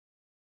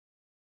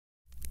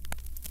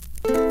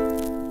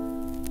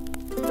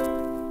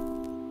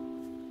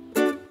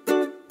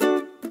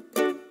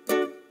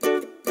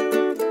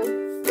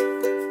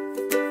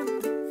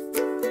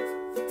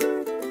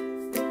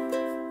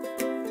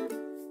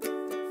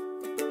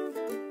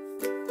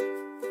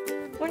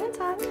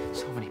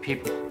So many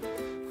people.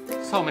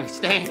 So many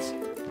stains.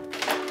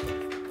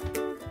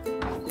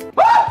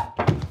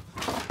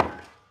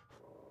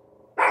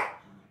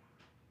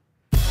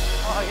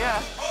 Oh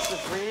yeah, this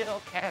is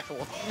real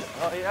casual.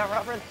 Oh yeah,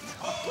 Robert.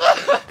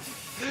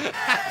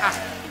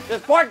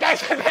 This poor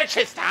guy's a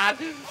bitches, Todd.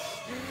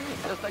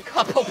 Just a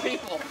couple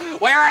people.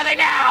 Where are they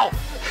now?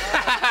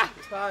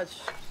 Touch.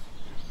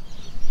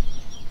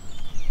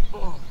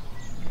 Oh.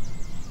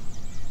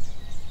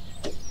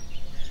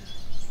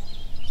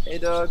 Hey,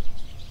 Doug.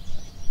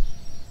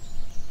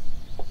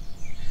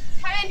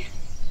 Kevin,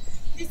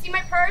 did you see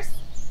my purse?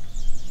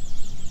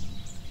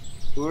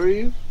 Who are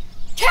you?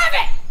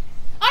 Kevin!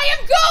 I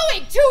am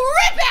going to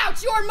rip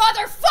out your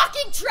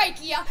motherfucking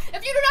trachea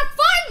if you do not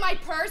find my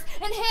purse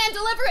and hand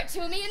deliver it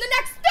to me in the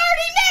next 30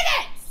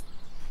 minutes!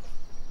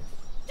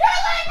 Too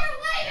late, we're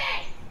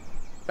leaving!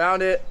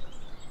 Found it.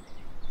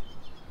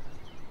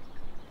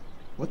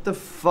 What the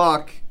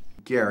fuck,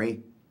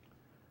 Gary?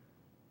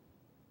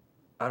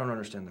 I don't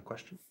understand the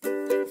question.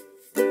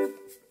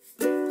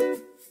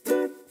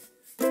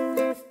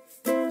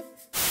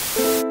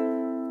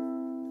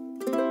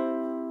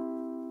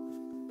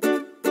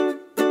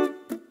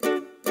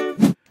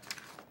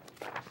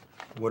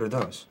 What are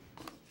those?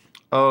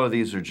 Oh,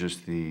 these are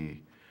just the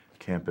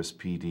campus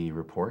PD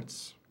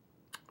reports.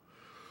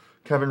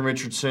 Kevin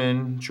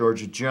Richardson,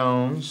 Georgia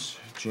Jones,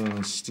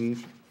 Janie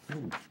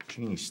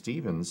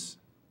Stevens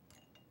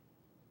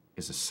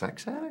is a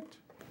sex addict?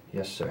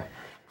 Yes, sir.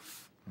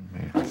 I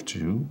may have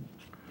to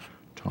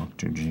talk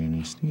to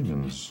Janie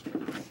Stevens.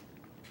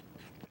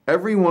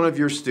 Every one of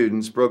your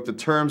students broke the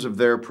terms of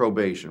their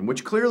probation,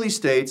 which clearly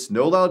states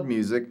no loud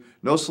music,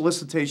 no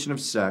solicitation of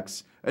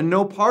sex, and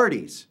no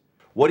parties.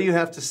 What do you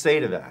have to say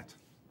to that?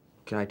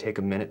 Can I take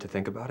a minute to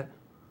think about it?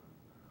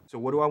 So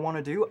what do I want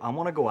to do? I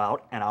want to go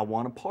out and I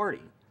want to party.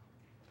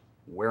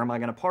 Where am I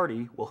going to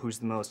party? Well, who's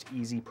the most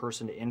easy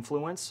person to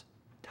influence?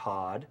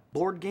 Todd.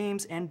 Board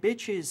games and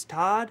bitches,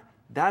 Todd.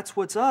 That's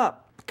what's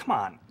up. Come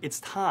on, it's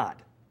Todd.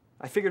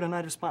 I figured a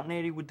night of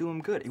spontaneity would do him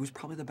good. It was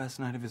probably the best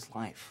night of his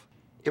life.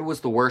 It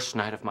was the worst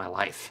night of my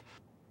life.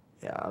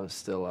 Yeah, I was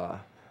still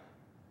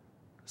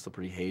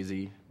pretty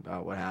hazy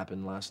about what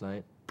happened last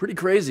night. Pretty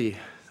crazy,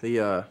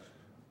 the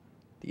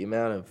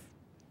amount of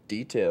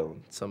detail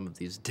in some of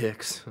these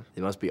dicks.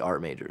 They must be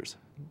art majors.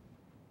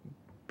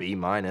 B-.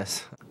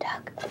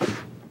 Doug,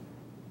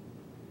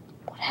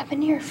 what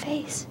happened to your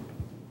face?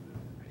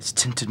 It's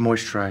tinted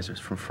moisturizers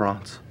from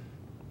France.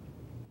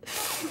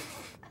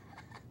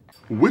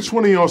 Which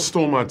one of y'all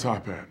stole my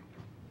top hat?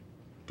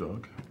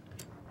 Doug?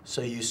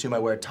 So you assume I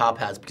wear top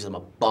hats because I'm a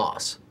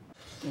boss?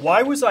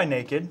 Why was I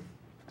naked?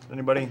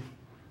 Anybody?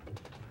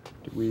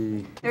 Did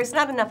we... There's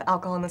not enough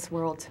alcohol in this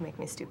world to make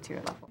me stoop to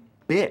your level.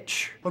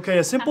 Bitch. Okay,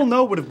 a simple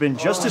no would have been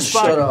just as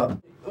fine. Shut up.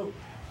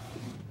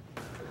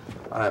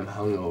 I'm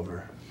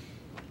hungover.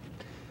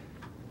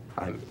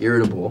 I'm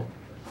irritable.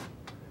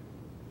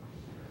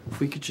 If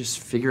we could just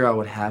figure out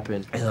what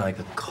happened in like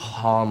a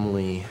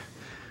calmly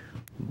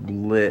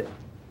lit,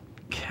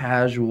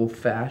 casual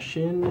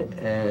fashion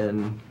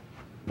and,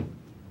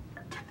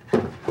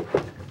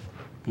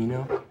 you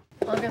know?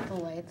 I'll get the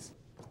lights.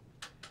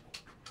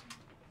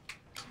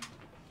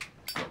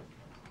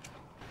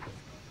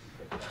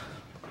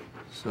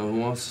 So who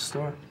wants to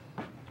start?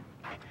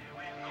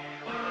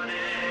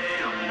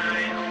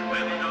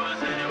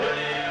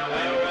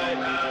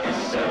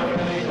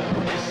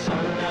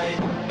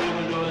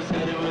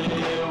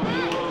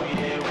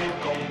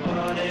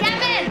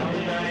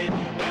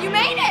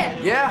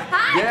 Yeah.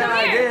 Hi, yeah, come I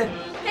here. did.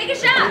 Take a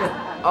shot.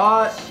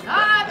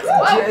 Shots.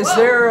 Whoa,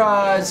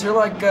 Is there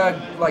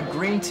like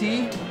green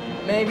tea,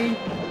 maybe?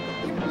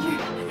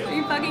 Are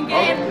you fucking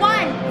kidding?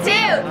 1, 2,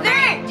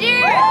 3,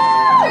 cheers!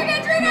 Drink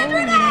it!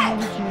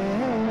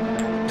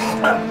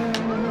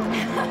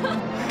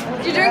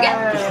 Did you drink it?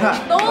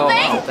 The whole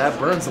thing? That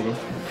burns a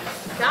little.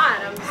 God,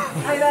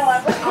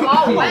 I'm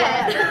all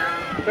wet.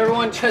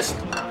 Everyone just,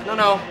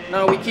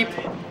 no, we keep,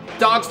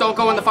 dogs don't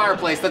go in the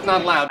fireplace, that's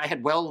not allowed. I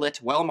had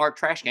well-lit, well-marked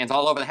trash cans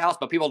all over the house,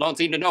 but people don't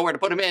seem to know where to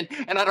put them in,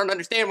 and I don't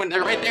understand when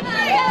they're right there.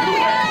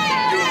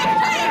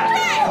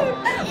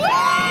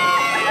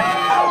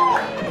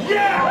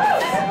 Yes!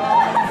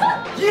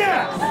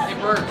 Yes! It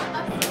worked.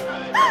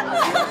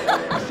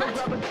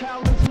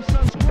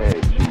 Where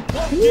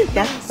do you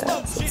get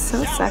this? It's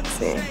so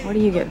sexy. Where do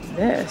you get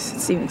this?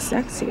 It's even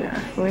sexier.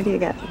 Where do you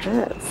get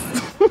this?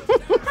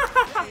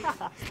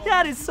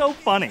 That is so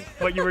funny,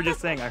 what you were just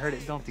saying. I heard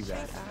it. Don't do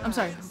that. I'm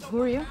sorry,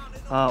 who are you?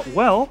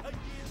 Well,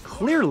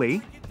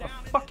 clearly a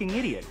fucking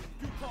idiot.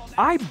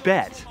 I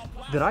bet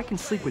that I can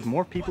sleep with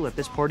more people at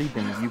this party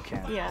than you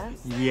can.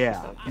 Yes?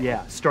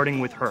 Yeah, starting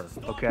with her,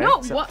 okay?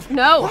 No, So- what?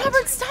 No.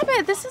 Robert, stop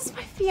it. This is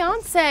my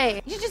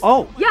fiance. You just.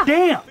 Oh, yeah.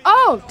 damn!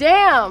 Oh,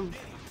 damn.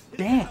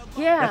 Damn.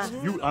 Yeah. That's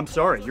you. I'm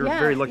sorry. You're a Yeah,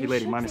 very lucky you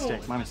lady. should My be.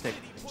 mistake. My mistake.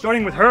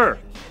 Starting with her.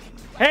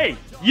 Hey,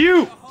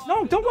 you!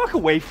 No, don't walk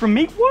away from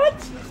me. What?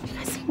 Did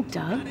I see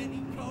Doug?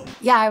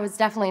 Yeah, I was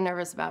definitely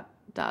nervous about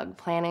Doug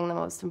planning the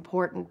most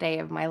important day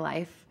of my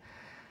life.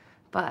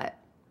 But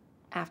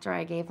after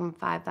I gave him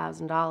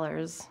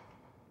 $5,000,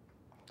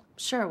 I'm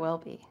Sure will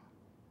be.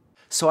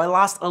 So I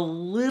lost a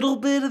little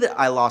bit of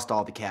I lost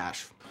all the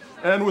cash.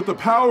 And with the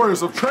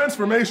powers of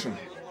transformation,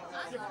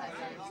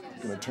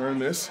 I'm gonna turn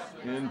this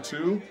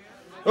into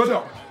a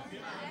dog.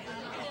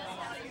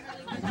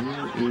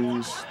 Where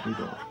is the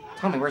dog?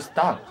 Tell me, where's the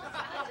dog?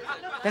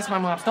 That's my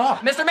mom's dog.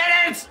 Mr.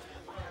 Mittens!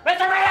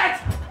 Mr.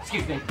 Mittens!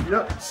 Excuse me.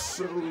 Yep,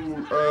 so,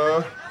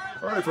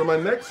 all right, for my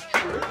next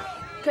trip.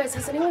 Guys,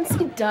 has anyone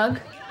seen Doug?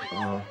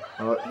 Have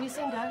you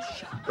seen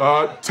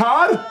Doug?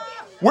 Todd?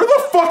 Where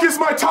the fuck is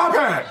my top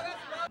hat?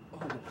 Oh,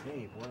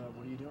 babe, what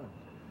are you doing?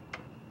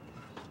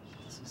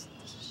 This is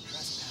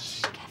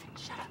trespassing. Kevin,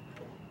 shut up.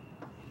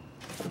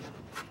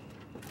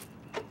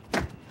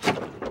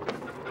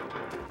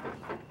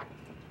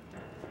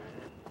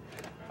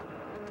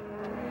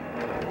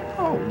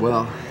 Oh,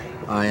 well,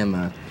 I am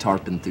a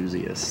tarp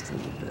enthusiast.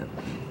 What?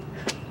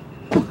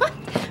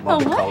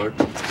 Love the what? color.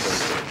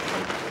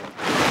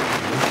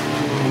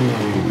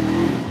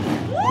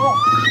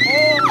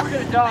 Oh, we're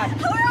gonna die.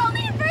 We're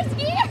only in first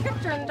year.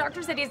 And the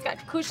doctor said he's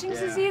got Cushing's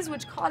disease,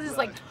 which causes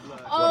like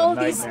all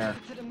these. Hi.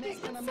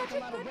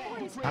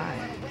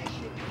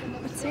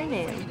 What's your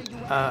name?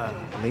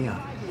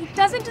 Leon. He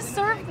doesn't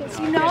deserve this,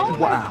 you know?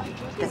 Wow.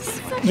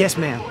 Yes,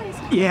 ma'am.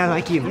 Yeah,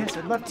 like you. Yes,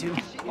 I'd love to.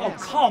 Oh,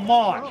 come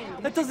on.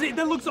 That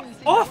looks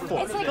awful.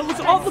 It's like that looks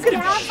awful. Look at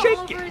him scab all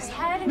shaking. over his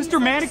head, and Mr. he's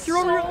Manicure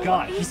over here? so-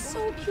 God, He's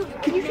so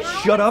cute. Can you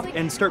just shut up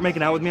and start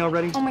making out with me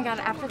already? Oh my god,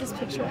 after this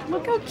picture,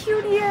 look how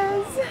cute he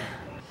is.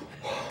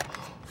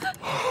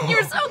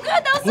 You're so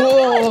good, that was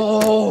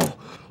so good.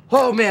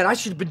 Oh man, I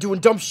should have been doing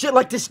dumb shit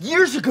like this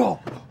years ago.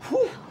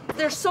 Whew.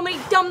 There's so many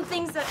dumb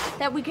things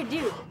that we could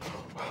do.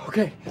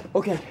 Okay,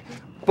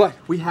 but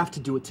we have to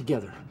do it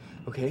together,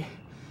 okay?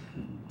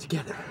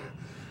 Together.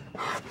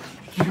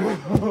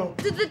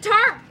 The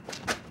tarp!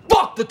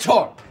 Fuck the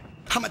tarp!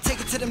 I'ma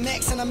take it to the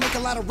max and I make a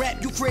lot of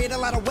rap. You create a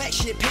lot of whack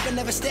shit. Paper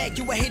never stack.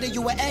 You a hater,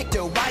 you a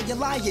actor. Why you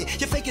lying? Your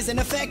fake is an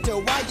effector.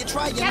 Why you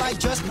trying? Like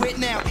just quit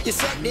now. You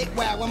suck dick.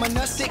 Wow, I'm a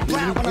nut stick.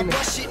 Wow, when I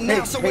bust shit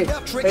now. So what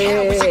up, trick?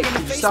 How was you gonna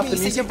face Stop me? the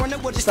Say music. you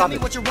running, well just tell me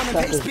what you're running.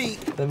 Pace speed.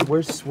 Then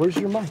where's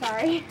your mic?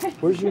 Sorry.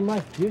 Where's your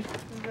mic? Here?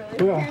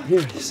 Here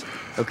it is.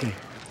 Okay.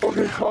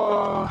 Okay,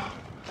 hello?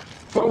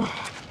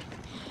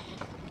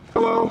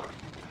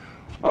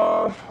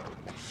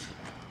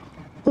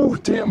 Oh,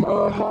 damn,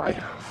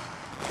 hi.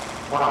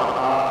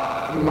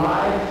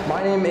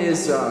 My name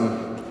is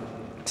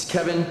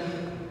Kevin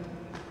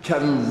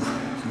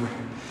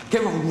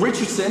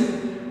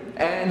Richardson,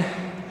 and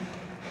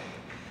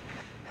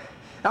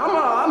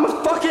I'm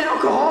a fucking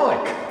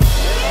alcoholic.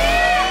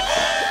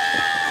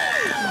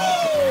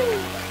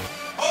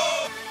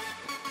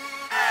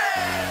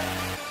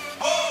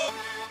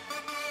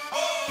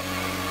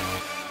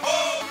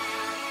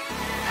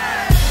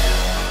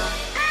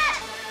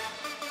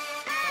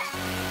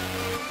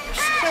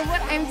 So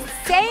what I'm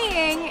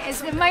saying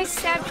is that my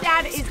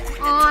stepdad is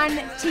on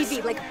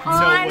TV, like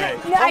on. No way.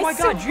 No, Oh my I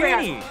God,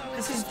 swear. Jeannie,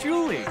 this is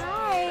Julie.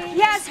 Hi.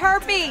 He has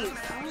herpes.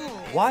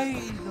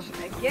 Why?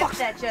 A gift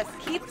that just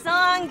keeps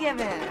on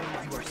giving.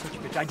 You are such a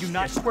bitch. I do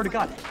not swear to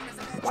God.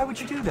 Why would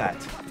you do that?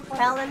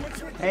 Helen.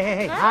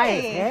 Hey. Hi.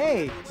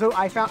 Hey. So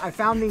I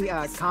found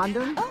the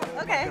condom. Oh,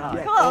 okay. God.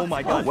 Cool. Oh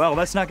my God. Well,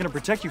 that's not going to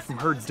protect you from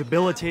her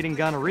debilitating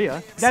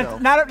gonorrhea. That's so.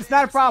 it's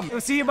not a problem. We'll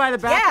see you by the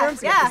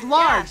bathrooms. Yeah, It's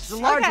large. yeah. It's a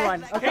large Okay.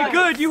 one. Okay. Hey,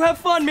 good. You have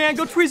fun, man.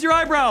 Go tweeze your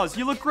eyebrows.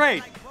 You look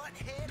great.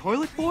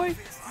 Toilet boy?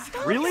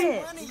 Really?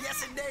 It.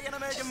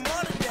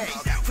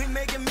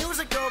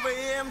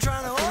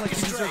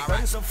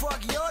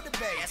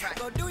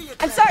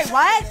 I'm sorry,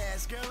 what?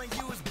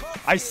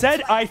 I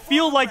said I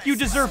feel like you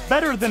deserve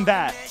better than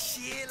that.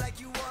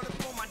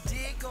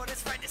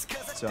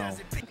 So.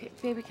 Okay,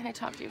 baby, can I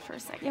talk to you for a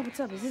second? Yeah, what's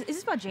up? Is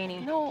this about Janie?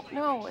 No,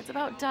 it's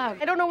about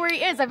Doug. I don't know where he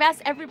is. I've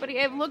asked everybody.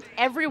 I've looked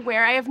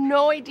everywhere. I have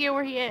no idea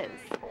where he is.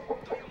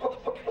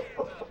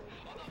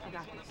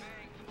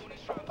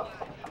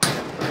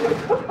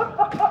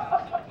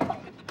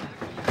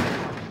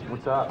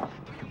 What's up?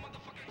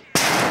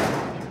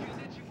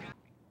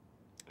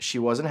 She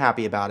wasn't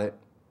happy about it.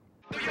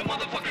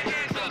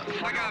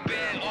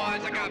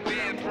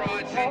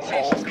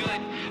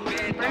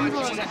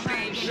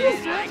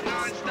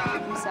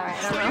 I'm sorry,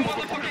 I don't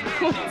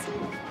know what's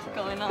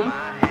going on.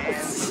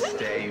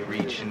 Stay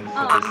reaching for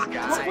the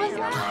sky. What was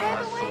that,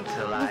 by the way?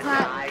 Till Was I that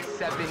die.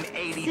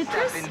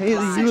 787.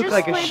 Haley, you look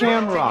like a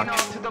shamrock.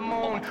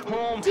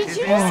 Did you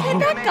just hit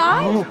that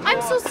guy?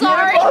 I'm so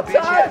sorry.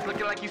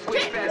 Looking like you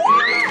switch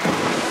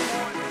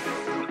fast.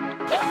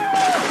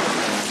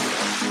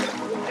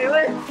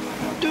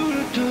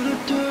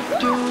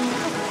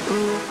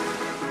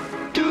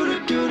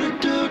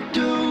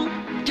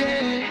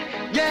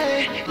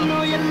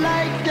 Know you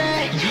like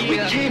that. We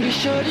came to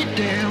shut it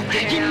down.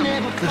 You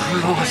never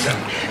fight awesome.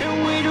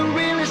 And we the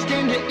realest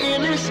and the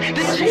illest.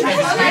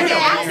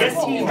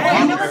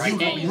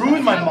 You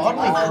ruined my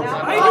modeling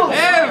career.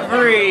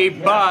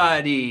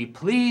 Everybody,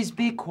 please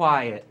be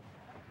quiet.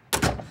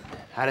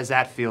 How does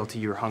that feel to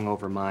your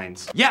hungover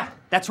minds? Yeah,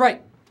 that's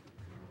right.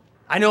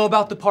 I know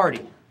about the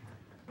party.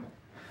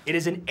 It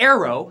is an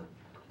arrow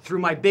through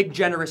my big,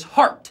 generous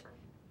heart.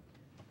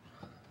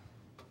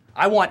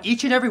 I want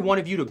each and every one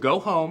of you to go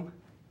home,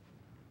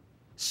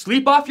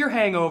 sleep off your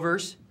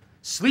hangovers,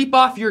 sleep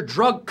off your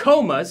drug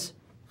comas,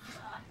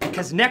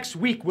 because next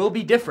week will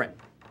be different.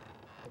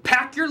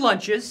 Pack your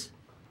lunches,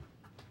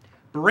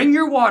 bring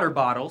your water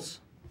bottles,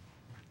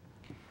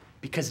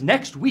 because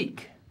next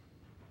week,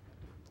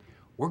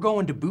 we're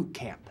going to boot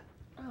camp.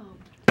 Oh.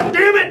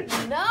 Damn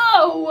it!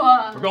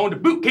 No! We're going to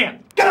boot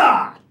camp.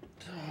 God!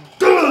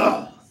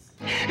 Ugh.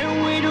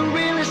 And we the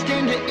realest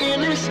and the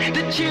illest,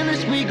 the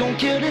chillest, we gon'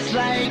 kill this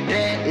like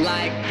that,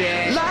 like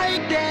that,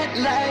 like that,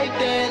 like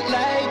that,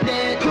 like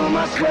that. Put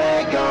my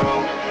swag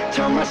on,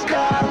 turn my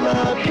style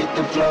up, hit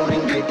the floor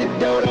and get the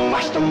dough, and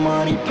watch the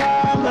money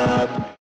pile up.